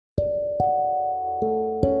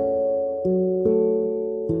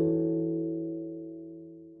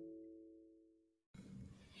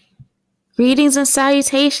Greetings and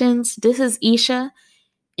salutations. This is Isha,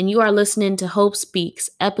 and you are listening to Hope Speaks,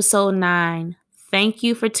 episode 9. Thank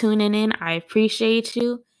you for tuning in. I appreciate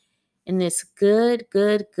you, and it's good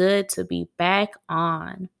to be back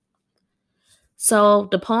on. So,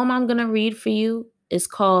 the poem I'm going to read for you is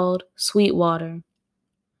called Sweet Water.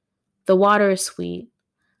 The water is sweet,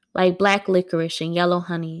 like black licorice and yellow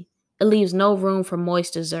honey. It leaves no room for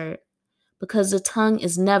moist dessert, because the tongue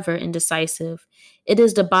is never indecisive. It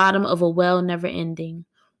is the bottom of a well never ending.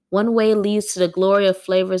 One way leads to the glory of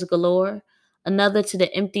flavors galore, another to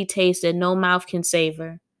the empty taste that no mouth can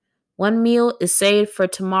savor. One meal is saved for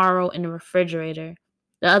tomorrow in the refrigerator.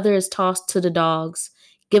 The other is tossed to the dogs,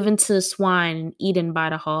 given to the swine and eaten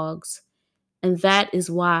by the hogs. And that is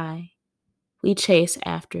why we chase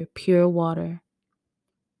after pure water.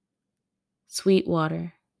 Sweet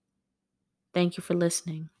water. Thank you for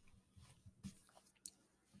listening.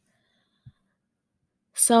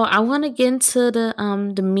 So I want to get into the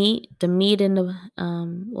meat and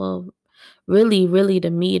really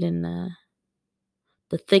the meat and the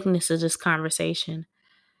thickness of this conversation.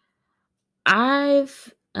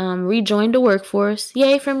 I've rejoined the workforce.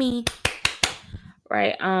 Yay for me.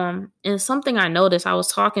 Right. And something I noticed, I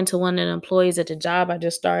was talking to one of the employees at the job I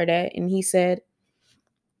just started at, and he said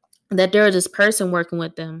that there was this person working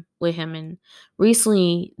with him, and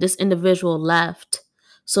recently this individual left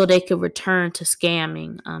so they could return to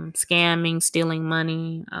scamming, stealing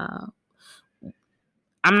money. I'm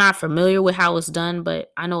not familiar with how it's done,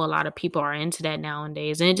 but I know a lot of people are into that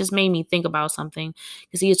nowadays. And it just made me think about something,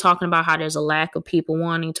 because he was talking about how there's a lack of people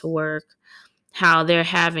wanting to work, how they're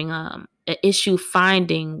having an issue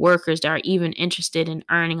finding workers that are even interested in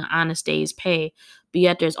earning an honest day's pay. But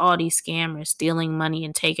yet there's all these scammers stealing money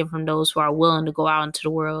and taking from those who are willing to go out into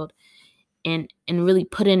the world and really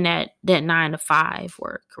put in that 9 to 5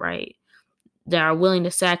 work, right? That are willing to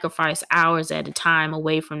sacrifice hours at a time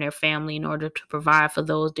away from their family in order to provide for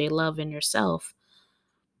those they love and yourself.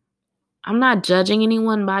 I'm not judging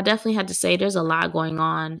anyone, but I definitely have to say there's a lot going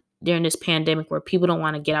on during this pandemic where people don't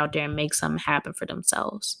want to get out there and make something happen for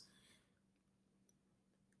themselves.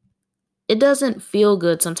 It doesn't feel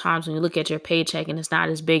good sometimes when you look at your paycheck and it's not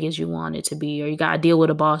as big as you want it to be, or you got to deal with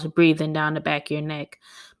a boss breathing down the back of your neck.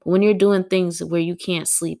 But when you're doing things where you can't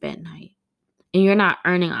sleep at night and you're not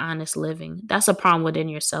earning an honest living, that's a problem within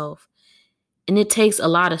yourself. And it takes a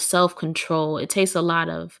lot of self-control. It takes a lot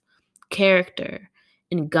of character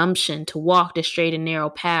and gumption to walk the straight and narrow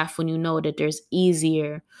path when you know that there's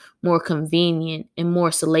easier, more convenient, and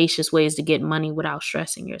more salacious ways to get money without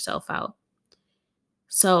stressing yourself out.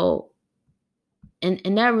 So,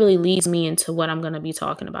 and that really leads me into what I'm going to be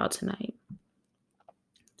talking about tonight.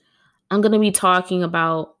 I'm going to be talking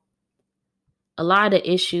about a lot of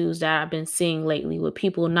issues that I've been seeing lately with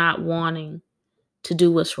people not wanting to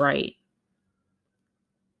do what's right,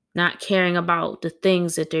 not caring about the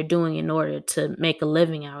things that they're doing in order to make a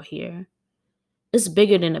living out here. It's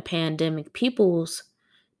bigger than a pandemic. People's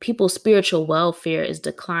spiritual welfare is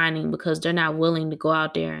declining because they're not willing to go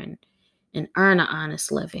out there and earn an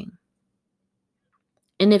honest living.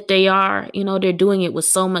 And if they are, they're doing it with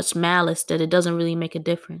so much malice that it doesn't really make a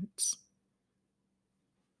difference.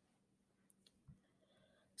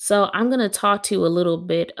 So I'm going to talk to you a little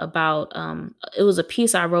bit about, it was a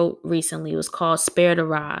piece I wrote recently. It was called Spare the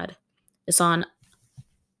Rod. It's on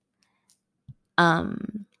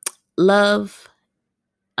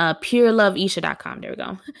pureloveisha.com. There we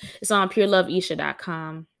go. It's on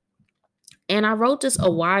pureloveisha.com. And I wrote this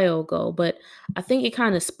a while ago, but I think it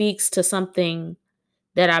kind of speaks to something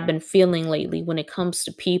that I've been feeling lately when it comes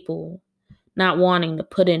to people not wanting to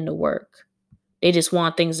put in the work. They just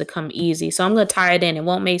want things to come easy. So I'm going to tie it in. It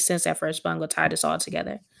won't make sense at first, but I'm going to tie this all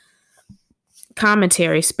together.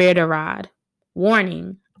 Commentary, Spare the Rod.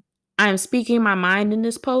 Warning, I am speaking my mind in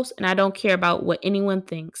this post, and I don't care about what anyone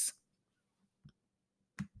thinks.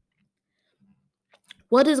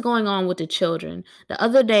 What is going on with the children? The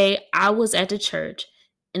other day, I was at the church,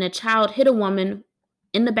 and a child hit a woman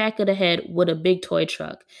in the back of the head with a big toy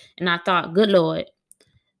truck. And I thought, good Lord,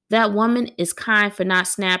 that woman is kind for not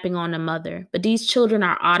snapping on the mother, but these children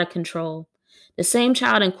are out of control. The same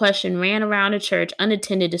child in question ran around the church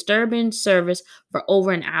unattended, disturbing service for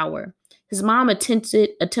over an hour. His mom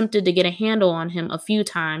attempted to get a handle on him a few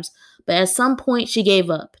times, but at some point she gave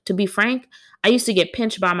up. To be frank, I used to get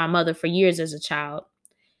pinched by my mother for years as a child.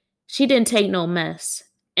 She didn't take no mess,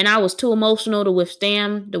 and I was too emotional to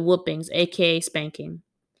withstand the whoopings, aka spanking.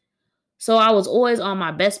 So I was always on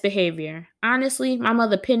my best behavior. Honestly, my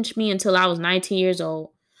mother pinched me until I was 19 years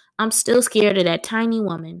old. I'm still scared of that tiny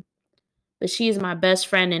woman, but she is my best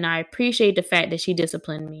friend, and I appreciate the fact that she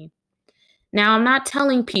disciplined me. Now, I'm not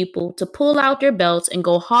telling people to pull out their belts and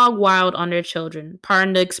go hog wild on their children.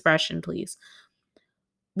 Pardon the expression, please.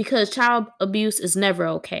 Because child abuse is never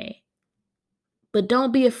okay. But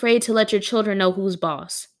don't be afraid to let your children know who's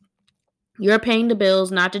boss. You're paying the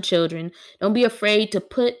bills, not the children. Don't be afraid to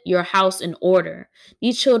put your house in order.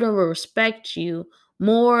 These children will respect you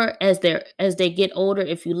more as they get older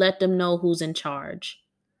if you let them know who's in charge.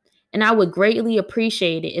 And I would greatly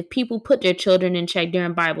appreciate it if people put their children in check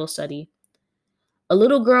during Bible study. A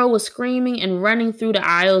little girl was screaming and running through the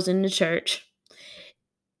aisles in the church,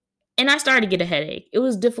 and I started to get a headache. It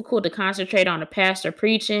was difficult to concentrate on the pastor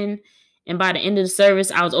preaching, and by the end of the service,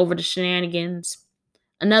 I was over the shenanigans.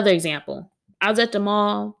 Another example, I was at the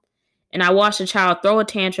mall, and I watched a child throw a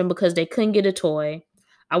tantrum because they couldn't get a toy.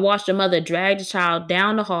 I watched a mother drag the child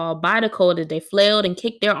down the hall by the coat as they flailed and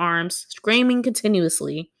kicked their arms, screaming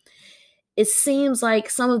continuously. It seems like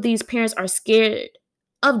some of these parents are scared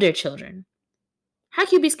of their children. How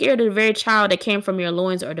can you be scared of the very child that came from your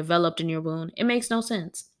loins or developed in your womb? It makes no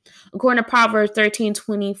sense. According to Proverbs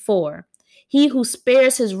 13:24, he who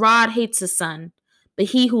spares his rod hates his son, but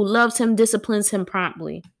he who loves him disciplines him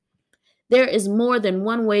promptly. There is more than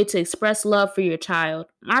one way to express love for your child.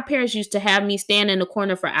 My parents used to have me stand in the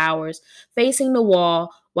corner for hours, facing the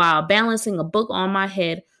wall while balancing a book on my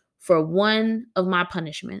head for one of my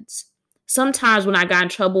punishments. Sometimes when I got in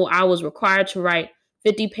trouble, I was required to write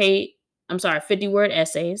 50-word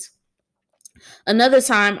essays. Another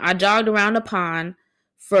time, I jogged around a pond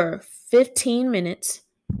for 15 minutes.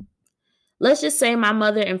 Let's just say my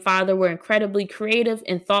mother and father were incredibly creative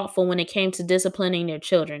and thoughtful when it came to disciplining their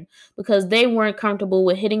children because they weren't comfortable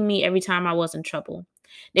with hitting me every time I was in trouble.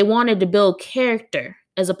 They wanted to build character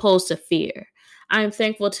as opposed to fear. I am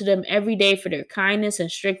thankful to them every day for their kindness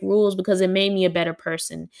and strict rules because it made me a better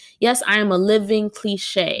person. Yes, I am a living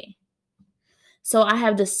cliche. So I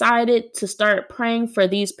have decided to start praying for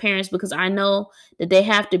these parents because I know that they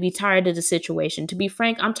have to be tired of the situation. To be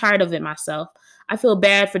frank, I'm tired of it myself. I feel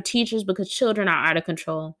bad for teachers because children are out of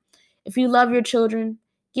control. If you love your children,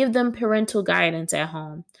 give them parental guidance at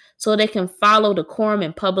home so they can follow decorum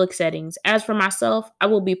in public settings. As for myself, I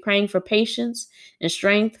will be praying for patience and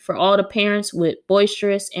strength for all the parents with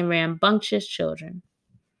boisterous and rambunctious children.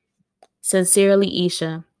 Sincerely,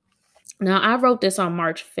 Isha. Now, I wrote this on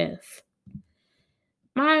March 5th.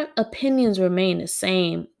 My opinions remain the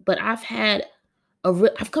same, but I've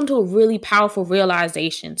come to a really powerful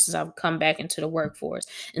realization since I've come back into the workforce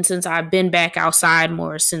and since I've been back outside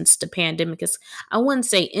more since the pandemic is, I wouldn't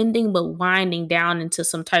say ending, but winding down into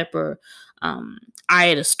some type of eye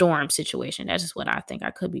of the storm situation. That's just what I think.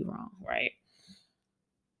 I could be wrong, right?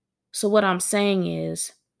 So what I'm saying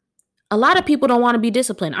is a lot of people don't want to be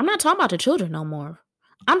disciplined. I'm not talking about the children no more.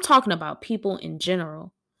 I'm talking about people in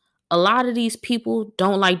general. A lot of these people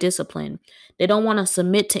don't like discipline. They don't want to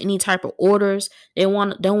submit to any type of orders.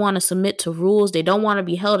 Don't want to submit to rules. They don't want to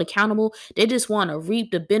be held accountable. They just want to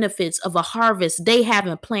reap the benefits of a harvest they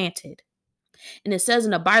haven't planted. And it says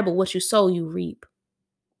in the Bible, what you sow, you reap.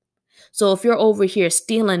 So if you're over here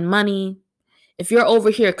stealing money, if you're over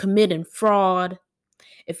here committing fraud,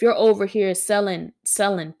 if you're over here selling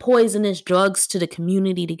poisonous drugs to the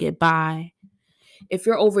community to get by, if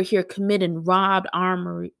you're over here committing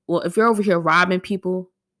if you're over here robbing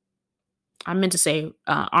people, I meant to say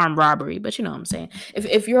armed robbery, but you know what I'm saying.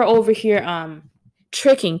 If you're over here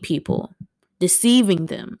tricking people, deceiving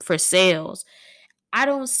them for sales, I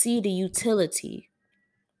don't see the utility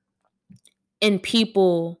in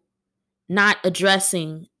people not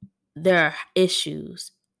addressing their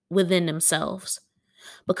issues within themselves.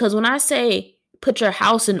 Because when I say put your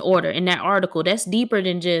house in order in that article, that's deeper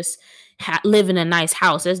than just live in a nice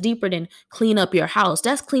house. That's deeper than clean up your house.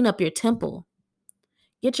 That's clean up your temple.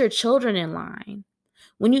 Get your children in line.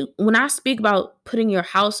 When I speak about putting your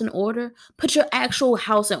house in order, put your actual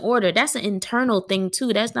house in order. That's an internal thing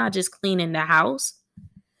too. That's not just cleaning the house.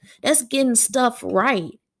 That's getting stuff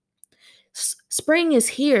right. Spring is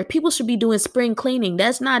here. People should be doing spring cleaning.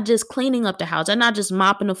 That's not just cleaning up the house. That's not just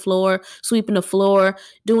mopping the floor, sweeping the floor,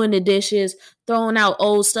 doing the dishes, throwing out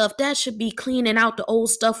old stuff. That should be cleaning out the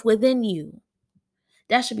old stuff within you.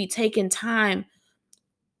 That should be taking time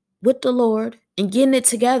with the Lord and getting it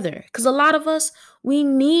together. Because a lot of us, we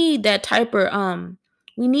need that type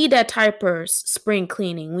of spring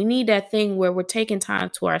cleaning. We need that thing where we're taking time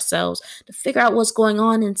to ourselves to figure out what's going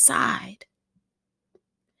on inside.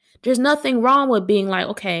 There's nothing wrong with being like,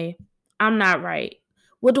 okay, I'm not right.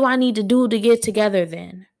 What do I need to do to get together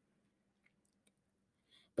then?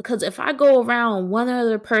 Because if I go around one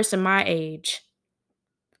other person my age,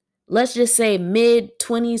 let's just say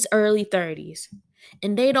mid-20s, early 30s,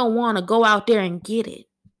 and they don't want to go out there and get it,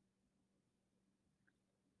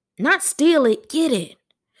 Not steal it, get it.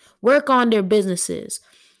 Work on their businesses.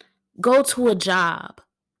 Go to a job.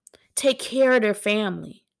 Take care of their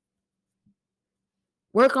family.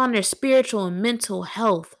 Work on their spiritual and mental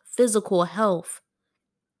health, physical health.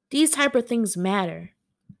 These type of things matter.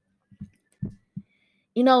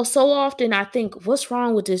 So often I think, what's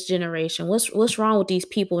wrong with this generation? What's wrong with these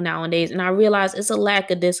people nowadays? And I realize it's a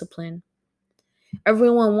lack of discipline.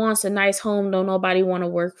 Everyone wants a nice home, though nobody want to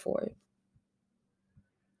work for it.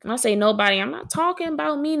 When I say nobody, I'm not talking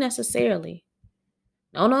about me necessarily.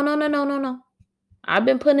 No, no, no, no, no, no, no. I've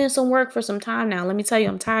been putting in some work for some time now. Let me tell you,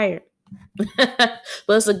 I'm tired. But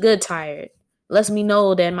it's a good tired. Lets me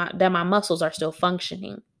know that my muscles are still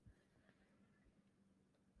functioning.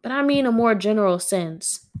 But I mean a more general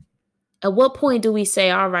sense. At what point do we say,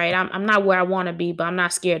 all right, I'm not where I want to be, but I'm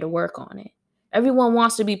not scared to work on it? Everyone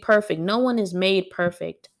wants to be perfect. No one is made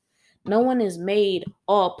perfect. No one is made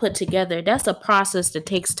all put together. That's a process that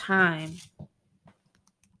takes time.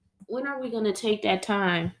 When are we going to take that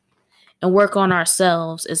time and work on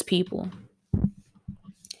ourselves as people?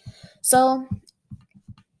 So,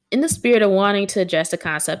 in the spirit of wanting to address the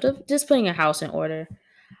concept of just putting a house in order,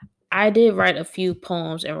 I did write a few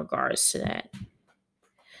poems in regards to that.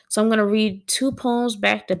 So I'm going to read 2 poems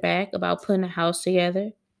back to back about putting a house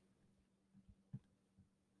together.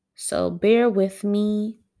 So bear with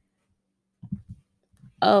me.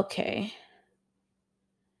 Okay.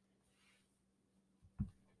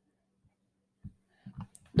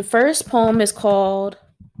 The first poem is called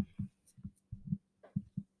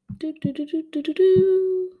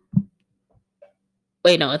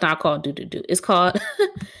Wait, no, it's not called It's called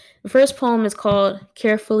the first poem is called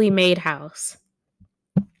Carefully Made House.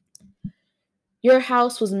 Your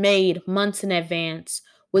house was made months in advance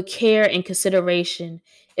with care and consideration.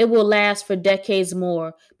 It will last for decades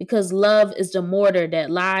more because love is the mortar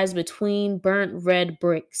that lies between burnt red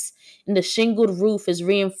bricks, and the shingled roof is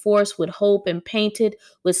reinforced with hope and painted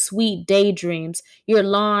with sweet daydreams. Your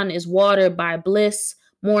lawn is watered by bliss,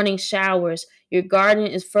 morning showers. Your garden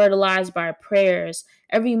is fertilized by prayers.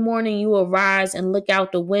 Every morning you arise and look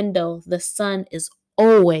out the window. The sun is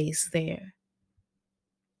always there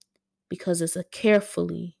because it's a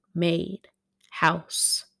carefully made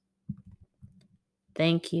house.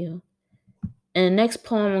 Thank you. And the next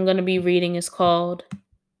poem I'm going to be reading is called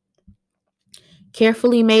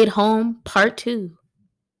Carefully Made Home, Part 2.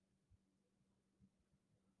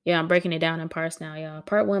 Yeah, I'm breaking it down in parts now, y'all.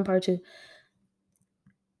 Part 1, Part 2.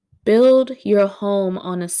 Build your home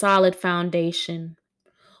on a solid foundation,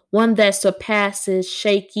 one that surpasses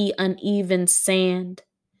shaky, uneven sand,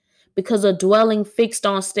 because a dwelling fixed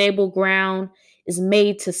on stable ground is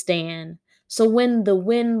made to stand. So when the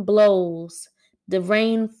wind blows, the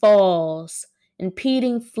rain falls,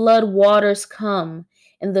 impeding flood waters come,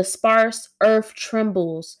 and the sparse earth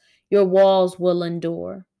trembles, your walls will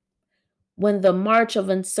endure. When the march of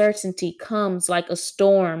uncertainty comes like a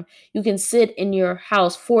storm, you can sit in your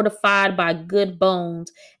house fortified by good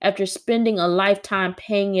bones after spending a lifetime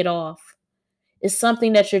paying it off. It's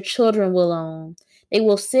something that your children will own. They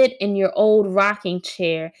will sit in your old rocking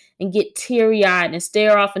chair and get teary-eyed and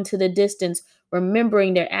stare off into the distance,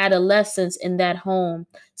 remembering their adolescence in that home,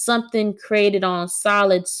 something created on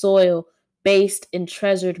solid soil based in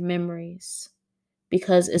treasured memories,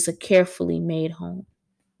 because it's a carefully made home.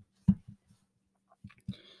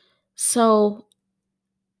 So,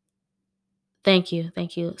 thank you.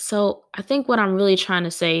 So, I think what I'm really trying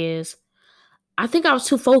to say is, I think I was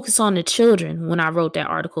too focused on the children when I wrote that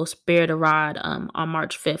article, Spare the Rod, on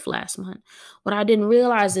March 5th last month. What I didn't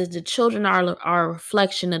realize is the children are a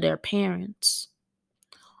reflection of their parents.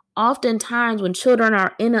 Oftentimes, when children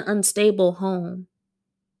are in an unstable home,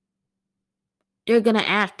 they're going to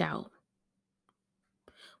act out.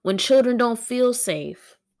 When children don't feel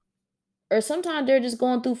safe, or sometimes they're just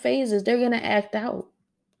going through phases, they're going to act out.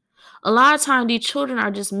 A lot of times, these children are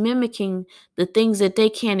just mimicking the things that they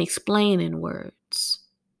can't explain in words.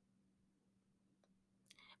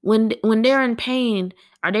 When they're in pain,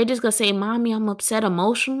 are they just going to say, Mommy, I'm upset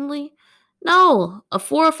emotionally? No, a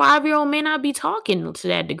 4 or 5-year-old may not be talking to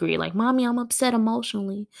that degree. Like, Mommy, I'm upset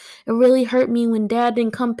emotionally. It really hurt me when Dad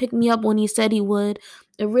didn't come pick me up when he said he would.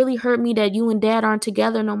 It really hurt me that you and Dad aren't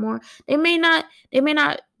together no more. They may not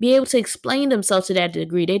be able to explain themselves to that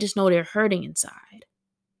degree. They just know they're hurting inside.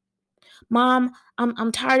 Mom,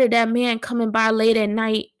 I'm tired of that man coming by late at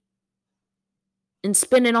night and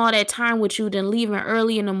spending all that time with you, then leaving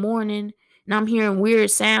early in the morning, and I'm hearing weird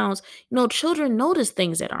sounds. Children notice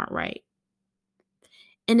things that aren't right.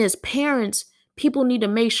 And as parents, people need to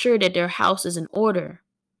make sure that their house is in order.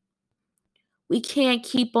 We can't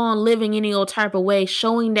keep on living any old type of way,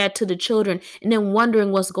 showing that to the children, and then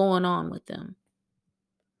wondering what's going on with them.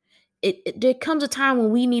 There comes a time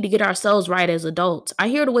when we need to get ourselves right as adults. I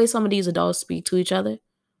hear the way some of these adults speak to each other.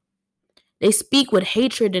 They speak with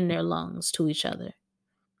hatred in their lungs to each other.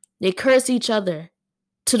 They curse each other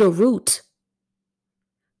to the root.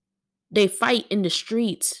 They fight in the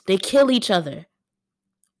streets. They kill each other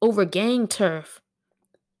over gang turf,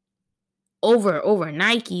 over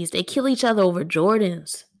Nikes. They kill each other over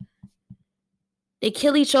Jordans. They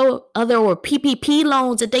kill each other over PPP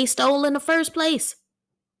loans that they stole in the first place.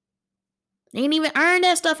 They ain't even earned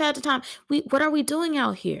that stuff at the time. What are we doing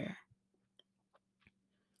out here?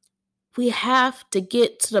 We have to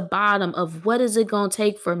get to the bottom of what is it going to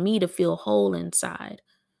take for me to feel whole inside.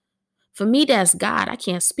 For me, that's God. I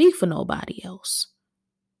can't speak for nobody else.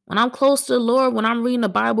 When I'm close to the Lord, when I'm reading the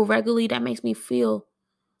Bible regularly, that makes me feel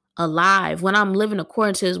alive. When I'm living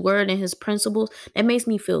according to his word and his principles, that makes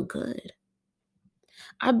me feel good.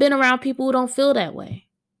 I've been around people who don't feel that way.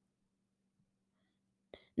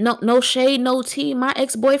 No shade, no tea. My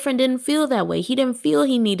ex-boyfriend didn't feel that way. He didn't feel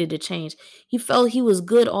he needed to change. He felt he was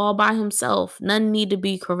good all by himself. Nothing needed to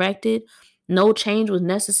be corrected. No change was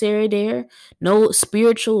necessary there. No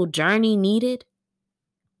spiritual journey needed.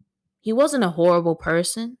 He wasn't a horrible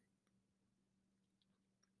person.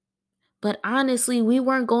 But honestly, we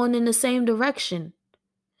weren't going in the same direction.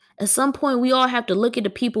 At some point, we all have to look at the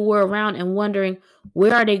people we're around and wondering,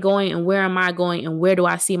 where are they going and where am I going and where do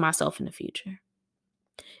I see myself in the future?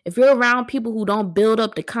 If you're around people who don't build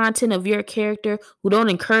up the content of your character, who don't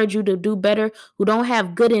encourage you to do better, who don't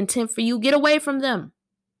have good intent for you, get away from them.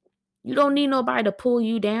 You don't need nobody to pull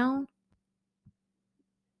you down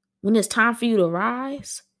when it's time for you to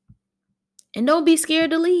rise. And don't be scared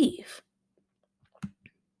to leave.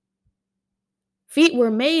 Feet were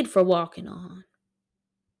made for walking on.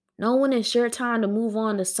 Know when it's your time to move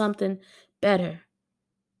on to something better.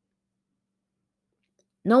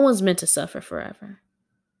 No one's meant to suffer forever.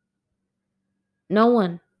 No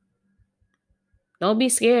one. Don't be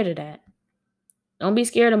scared of that. Don't be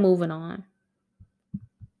scared of moving on.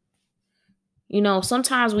 You know,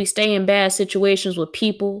 sometimes we stay in bad situations with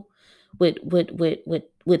people, with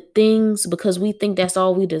things because we think that's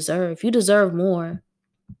all we deserve. You deserve more.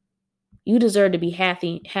 You deserve to be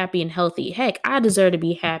happy and healthy. Heck, I deserve to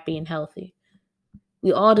be happy and healthy.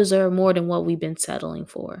 We all deserve more than what we've been settling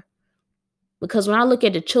for. Because when I look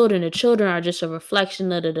at the children are just a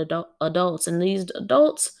reflection of the adults. And these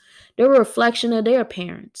adults, they're a reflection of their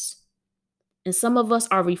parents. And some of us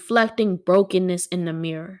are reflecting brokenness in the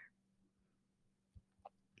mirror.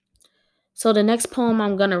 So the next poem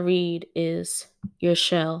I'm going to read is Your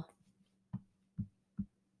Shell.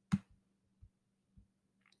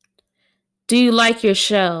 Do you like your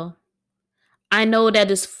shell? I know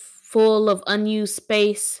that it's full of unused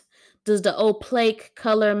space. Does the opaque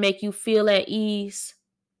color make you feel at ease?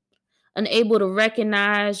 Unable to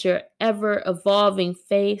recognize your ever-evolving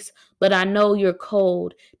face, but I know you're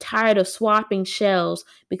cold, tired of swapping shells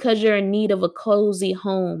because you're in need of a cozy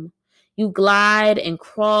home. You glide and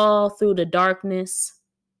crawl through the darkness,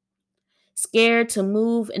 scared to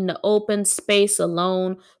move in the open space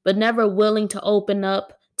alone, but never willing to open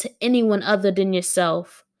up to anyone other than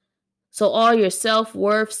yourself. So all your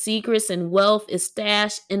self-worth, secrets, and wealth is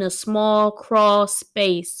stashed in a small crawl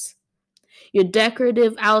space. Your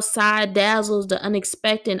decorative outside dazzles the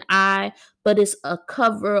unexpected eye, but it's a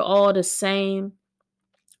cover all the same.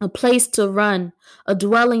 A place to run, a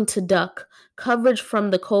dwelling to duck, coverage from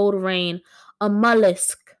the cold rain, a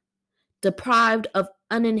mollusk, deprived of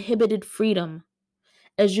uninhibited freedom.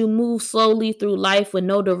 As you move slowly through life with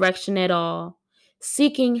no direction at all,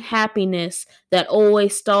 seeking happiness that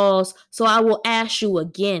always stalls. So I will ask you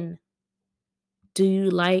again, do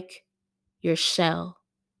you like your shell?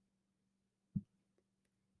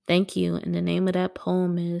 Thank you. And the name of that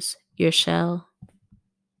poem is Your Shell.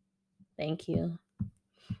 Thank you.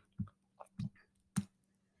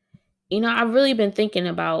 You know, I've really been thinking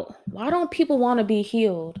about, why don't people want to be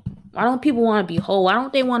healed? Why don't people want to be whole? Why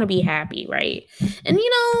don't they want to be happy, right? And you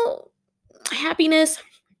know, happiness,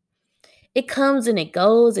 it comes and it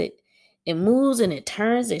goes, it moves and it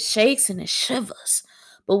turns, it shakes and it shivers.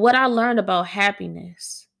 But what I learned about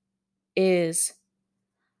happiness is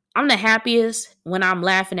I'm the happiest when I'm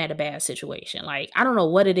laughing at a bad situation. Like, I don't know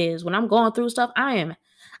what it is. When I'm going through stuff,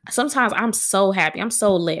 sometimes I'm so happy. I'm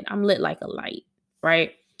so lit. I'm lit like a light,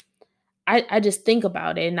 right? I just think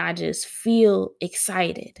about it and I just feel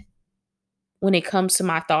excited when it comes to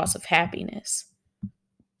my thoughts of happiness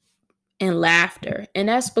and laughter. And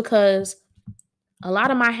that's because a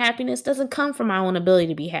lot of my happiness doesn't come from my own ability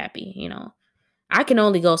to be happy, you know. I can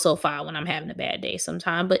only go so far when I'm having a bad day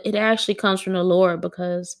sometimes, but it actually comes from the Lord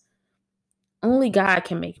because only God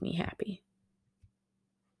can make me happy.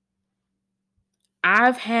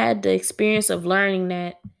 I've had the experience of learning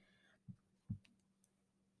that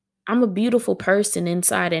I'm a beautiful person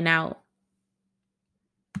inside and out.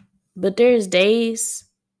 But there's days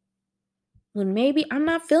when maybe I'm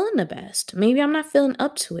not feeling the best. Maybe I'm not feeling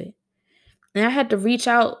up to it. And I had to reach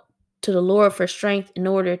out to the Lord for strength in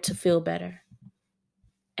order to feel better.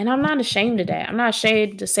 And I'm not ashamed of that. I'm not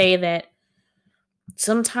ashamed to say that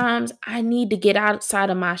sometimes I need to get outside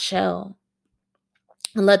of my shell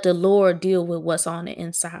and let the Lord deal with what's on the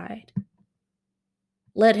inside.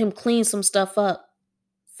 Let Him clean some stuff up,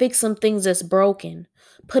 fix some things that's broken,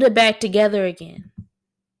 put it back together again.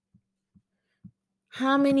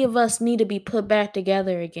 How many of us need to be put back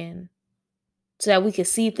together again so that we can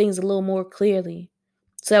see things a little more clearly,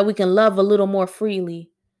 so that we can love a little more freely,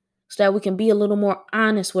 so that we can be a little more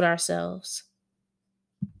honest with ourselves?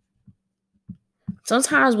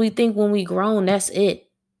 Sometimes we think when we grown, that's it,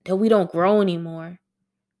 that we don't grow anymore,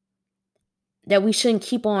 that we shouldn't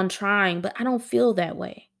keep on trying, but I don't feel that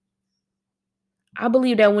way. I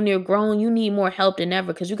believe that when you're grown, you need more help than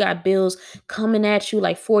ever because you got bills coming at you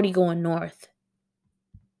like 40 going north.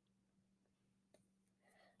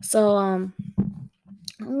 So, I'm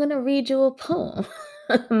going to read you a poem,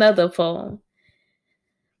 another poem,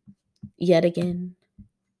 yet again.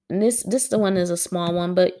 And this the one is a small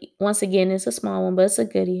one, but once again, it's a small one, but it's a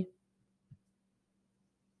goodie.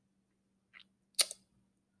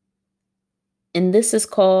 And this is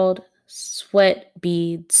called Sweat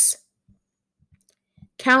Beads.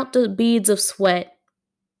 Count the beads of sweat.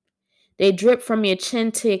 They drip from your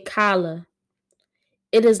chin to your collar.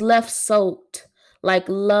 It is left soaked like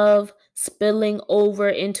love spilling over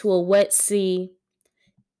into a wet sea.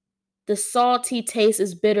 The salty taste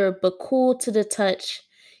is bitter but cool to the touch.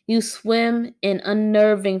 You swim in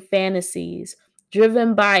unnerving fantasies,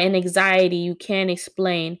 driven by an anxiety you can't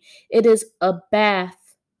explain. It is a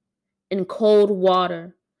bath in cold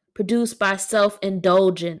water, produced by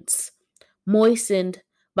self-indulgence, moistened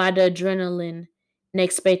by the adrenaline and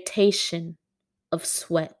expectation of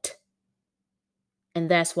sweat. And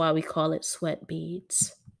that's why we call it sweat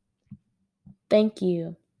beads. Thank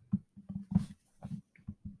you.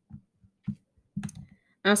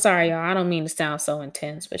 I'm sorry, y'all. I don't mean to sound so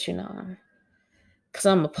intense, but because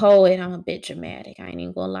I'm a poet, I'm a bit dramatic. I ain't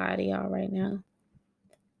even gonna lie to y'all right now.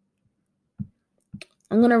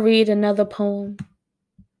 I'm gonna read another poem.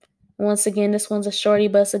 Once again, this one's a shorty,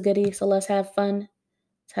 but it's a goodie, so let's have fun.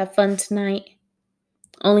 Let's have fun tonight.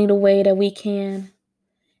 Only the way that we can.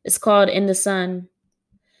 It's called In the Sun.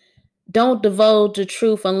 Don't divulge the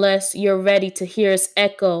truth unless you're ready to hear its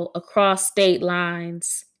echo across state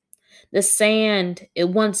lines. The sand it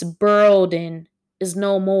once burrowed in is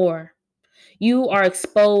no more. You are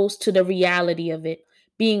exposed to the reality of it,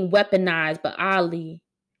 being weaponized, but oddly,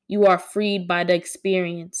 you are freed by the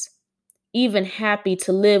experience, even happy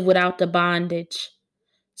to live without the bondage.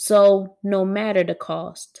 So, no matter the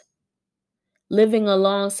cost, living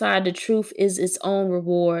alongside the truth is its own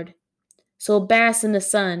reward. So, bask in the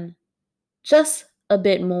sun, just a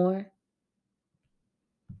bit more.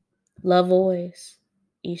 Love always,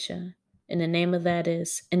 Isha. And the name of that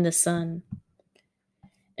is In the Sun.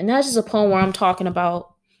 And that's just a poem where I'm talking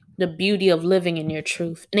about the beauty of living in your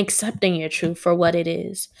truth and accepting your truth for what it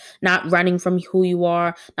is. Not running from who you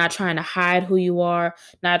are, not trying to hide who you are,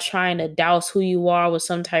 not trying to douse who you are with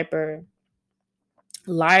some type of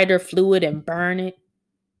lighter fluid and burn it.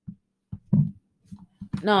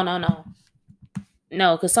 No.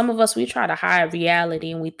 No, because some of us, we try to hide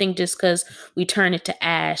reality and we think just because we turn it to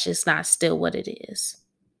ash, it's not still what it is.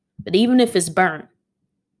 But even if it's burnt,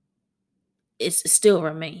 it still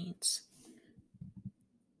remains.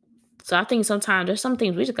 So I think sometimes there's some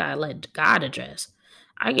things we just gotta let God address.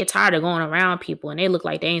 I get tired of going around people and they look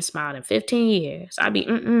like they ain't smiled in 15 years. I be,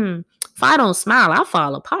 if I don't smile, I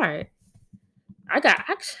fall apart. I gotta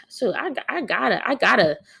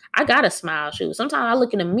smile. Shoot, sometimes I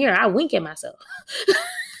look in the mirror, I wink at myself.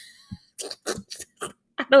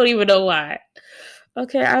 I don't even know why.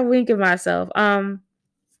 Okay, I wink at myself.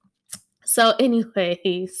 So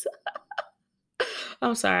anyways,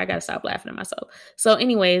 I'm sorry, I gotta stop laughing at myself. So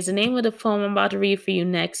anyways, the name of the poem I'm about to read for you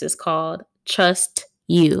next is called Trust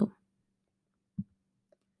You.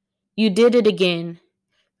 You did it again,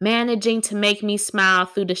 managing to make me smile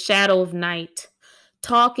through the shadow of night,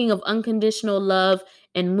 talking of unconditional love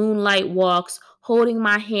and moonlight walks, holding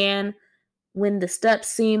my hand when the steps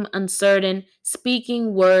seem uncertain,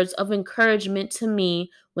 speaking words of encouragement to me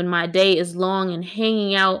when my day is long, and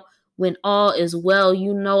hanging out When all is well,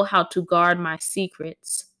 you know how to guard my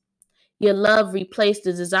secrets. Your love replaced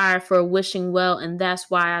the desire for wishing well, and that's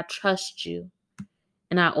why I trust you,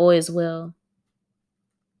 and I always will.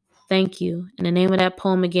 Thank you. And the name of that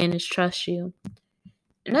poem again is Trust You.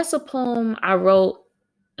 And that's a poem I wrote.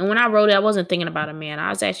 And when I wrote it, I wasn't thinking about a man. I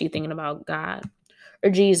was actually thinking about God or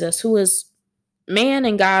Jesus, who is man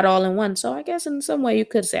and God all in one. So I guess in some way you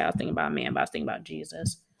could say I was thinking about man, but I was thinking about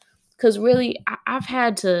Jesus. Because really,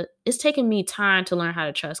 it's taken me time to learn how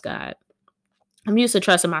to trust God. I'm used to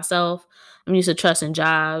trusting myself. I'm used to trusting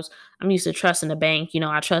jobs. I'm used to trusting the bank.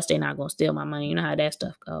 I trust they're not going to steal my money. You know how that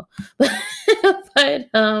stuff go. But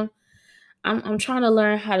I'm trying to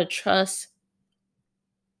learn how to trust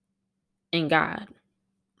in God,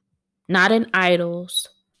 not in idols.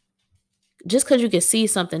 Just because you can see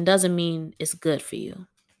something doesn't mean it's good for you.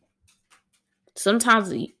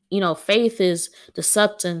 Sometimes, faith is the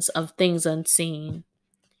substance of things unseen.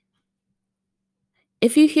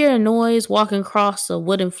 If you hear a noise walking across a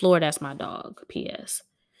wooden floor, that's my dog, P.S.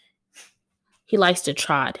 He likes to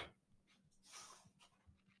trot.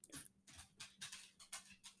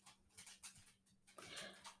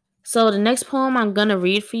 So the next poem I'm going to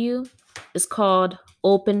read for you is called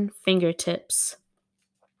Open Fingertips.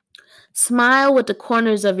 Smile with the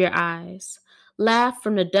corners of your eyes. Laugh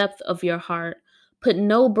from the depth of your heart. Put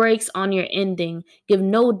no brakes on your ending. Give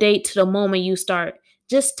no date to the moment you start.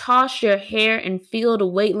 Just toss your hair and feel the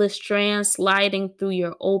weightless strands sliding through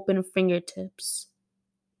your open fingertips.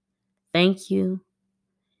 Thank you.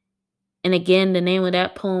 And again, the name of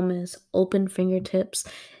that poem is Open Fingertips.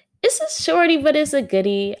 It's a shorty, but it's a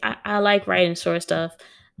goodie. I like writing short stuff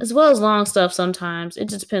as well as long stuff sometimes. It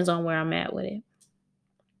just depends on where I'm at with it.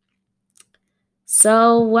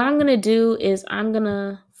 So what I'm going to do is I'm going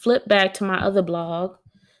to flip back to my other blog,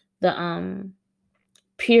 the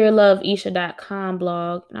pureloveisha.com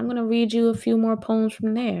blog, and I'm going to read you a few more poems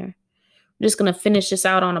from there. I'm just going to finish this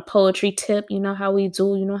out on a poetry tip. You know how we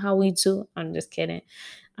do. I'm just kidding.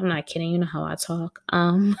 I'm not kidding. You know how I talk.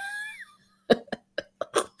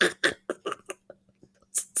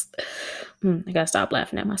 I gotta stop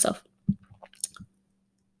laughing at myself.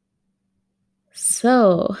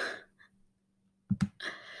 So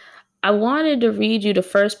I wanted to read you the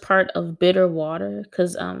first part of Bitter Water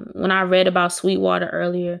because when I read about Sweetwater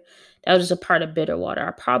earlier, that was just a part of Bitter Water. I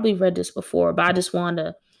probably read this before, but I just wanted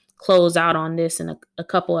to close out on this and a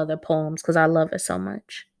couple other poems because I love it so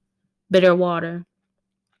much. Bitter Water.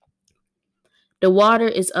 The water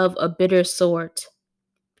is of a bitter sort.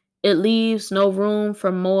 It leaves no room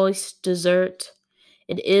for moist dessert.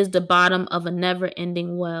 It is the bottom of a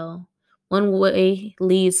never-ending well. One way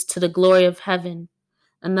leads to the glory of heaven,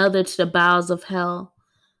 another to the bowels of hell.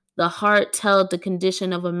 The heart tells the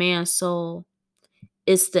condition of a man's soul.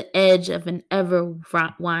 It's the edge of an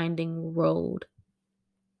ever-winding road.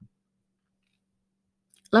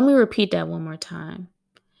 Let me repeat that one more time.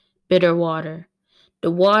 Bitter water.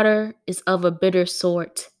 The water is of a bitter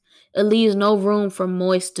sort. It leaves no room for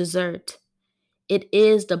moist dessert. It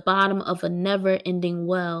is the bottom of a never-ending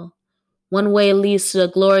well. One way leads to the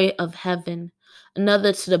glory of heaven,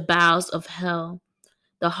 another to the bowels of hell.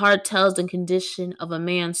 The heart tells the condition of a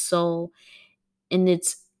man's soul, and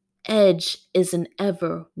its edge is an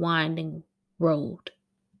ever-winding road.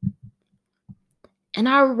 And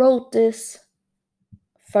I wrote this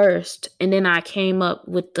first, and then I came up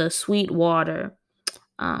with the Sweetwater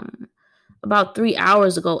about 3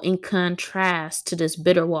 hours ago in contrast to this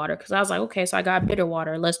bitter water. Because I was like, okay, so I got bitter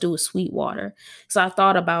water. Let's do a Sweetwater. So I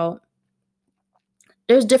thought about,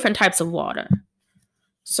 there's different types of water.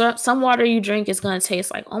 So some water you drink is going to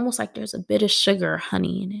taste like almost like there's a bit of sugar or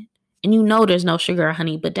honey in it. And you know there's no sugar or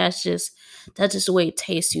honey, but that's just the way it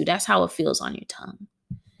tastes to you. That's how it feels on your tongue.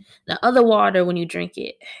 The other water, when you drink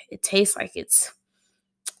it, it tastes like it's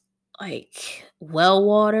like well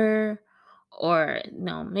water, or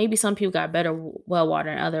no, maybe some people got better well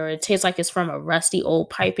water than other. It tastes like it's from a rusty old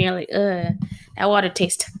pipe, and you're like, that water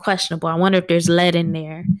tastes questionable. I wonder if there's lead in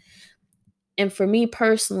there. And for me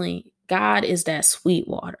personally, God is that sweet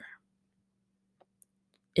water.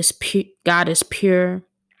 It's pure. God is pure.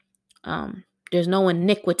 There's no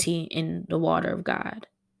iniquity in the water of God,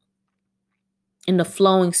 in the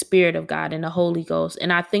flowing spirit of God, in the Holy Ghost.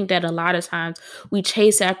 And I think that a lot of times we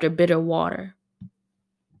chase after bitter water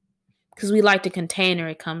because we like the container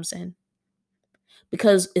it comes in,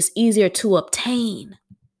 because it's easier to obtain.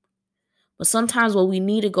 But sometimes what we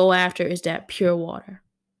need to go after is that pure water,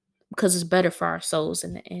 because it's better for our souls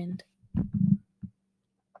in the end.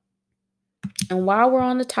 And while we're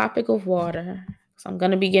on the topic of water, so I'm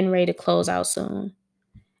going to be getting ready to close out soon,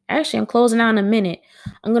 Actually, I'm closing out in a minute.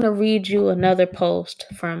 I'm going to read you another post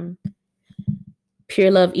from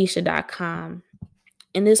pureloveisha.com.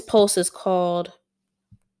 And this post is called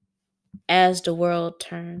As the World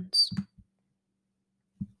Turns.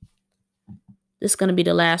 This is going to be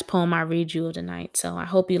the last poem I read you tonight, so I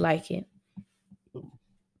hope you like it.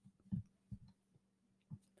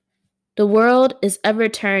 The world is ever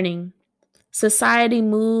turning. Society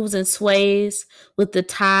moves and sways with the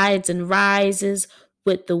tides and rises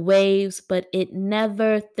with the waves, but it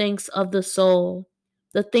never thinks of the soul,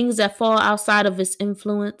 the things that fall outside of its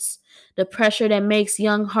influence, the pressure that makes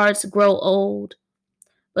young hearts grow old.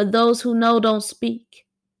 But those who know don't speak,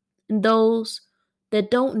 and those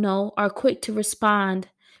that don't know are quick to respond,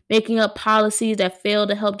 making up policies that fail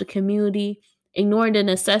to help the community, ignoring the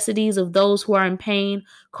necessities of those who are in pain,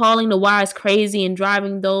 calling the wise crazy, and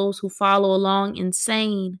driving those who follow along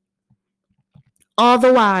insane. All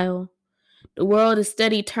the while, the world is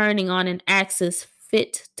steady turning on an axis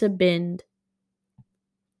fit to bend.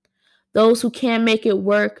 Those who can't make it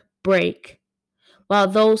work break, while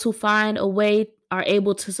those who find a way are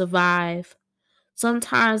able to survive.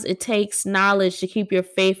 Sometimes it takes knowledge to keep your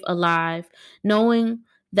faith alive, knowing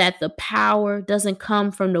that the power doesn't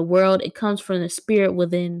come from the world, it comes from the spirit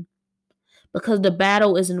within. Because the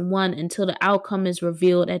battle isn't won until the outcome is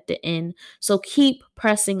revealed at the end. So keep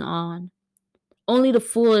pressing on. Only the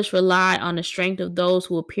foolish rely on the strength of those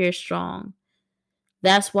who appear strong.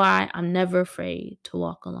 That's why I'm never afraid to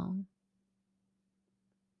walk alone.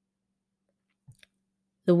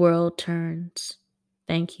 The world turns.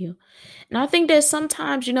 Thank you. And I think that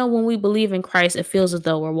sometimes, when we believe in Christ, it feels as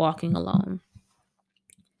though we're walking alone.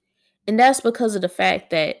 And that's because of the fact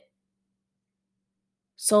that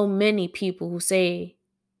so many people who say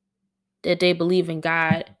that they believe in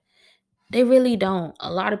God, they really don't.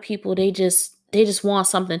 A lot of people, they just want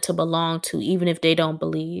something to belong to, even if they don't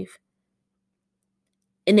believe.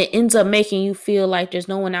 And it ends up making you feel like there's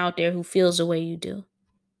no one out there who feels the way you do.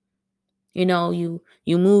 You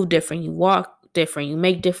move different, you walk different, you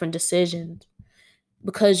make different decisions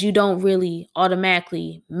because you don't really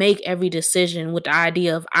automatically make every decision with the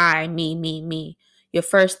idea of I, me, me, me. Your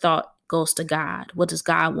first thought goes to God. What does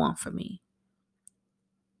God want for me?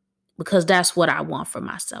 Because that's what I want for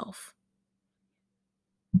myself.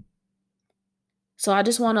 So I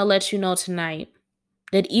just want to let you know tonight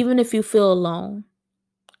that even if you feel alone,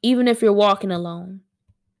 even if you're walking alone,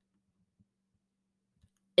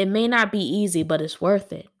 it may not be easy, but it's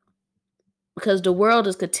worth it. Because the world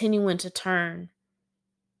is continuing to turn.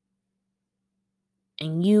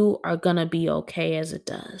 And you are going to be okay as it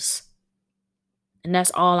does. And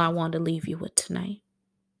that's all I want to leave you with tonight.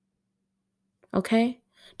 Okay?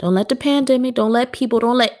 Don't let the pandemic, don't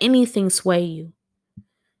let anything sway you.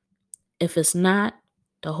 If it's not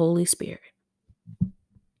the Holy Spirit.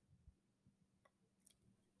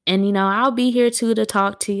 And I'll be here too to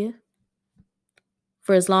talk to you.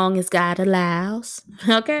 For as long as God allows.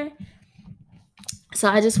 Okay? So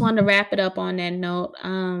I just wanted to wrap it up on that note.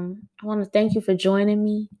 I want to thank you for joining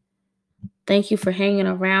me. Thank you for hanging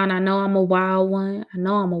around. I know I'm a wild one.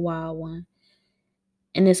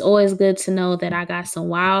 And it's always good to know that I got some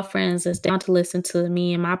wild friends that's down to listen to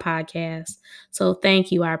me and my podcast. So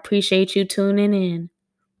thank you. I appreciate you tuning in.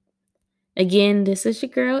 Again, this is your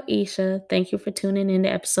girl, Isha. Thank you for tuning in to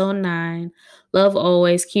episode 9. Love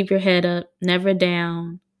always. Keep your head up. Never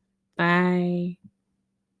down. Bye.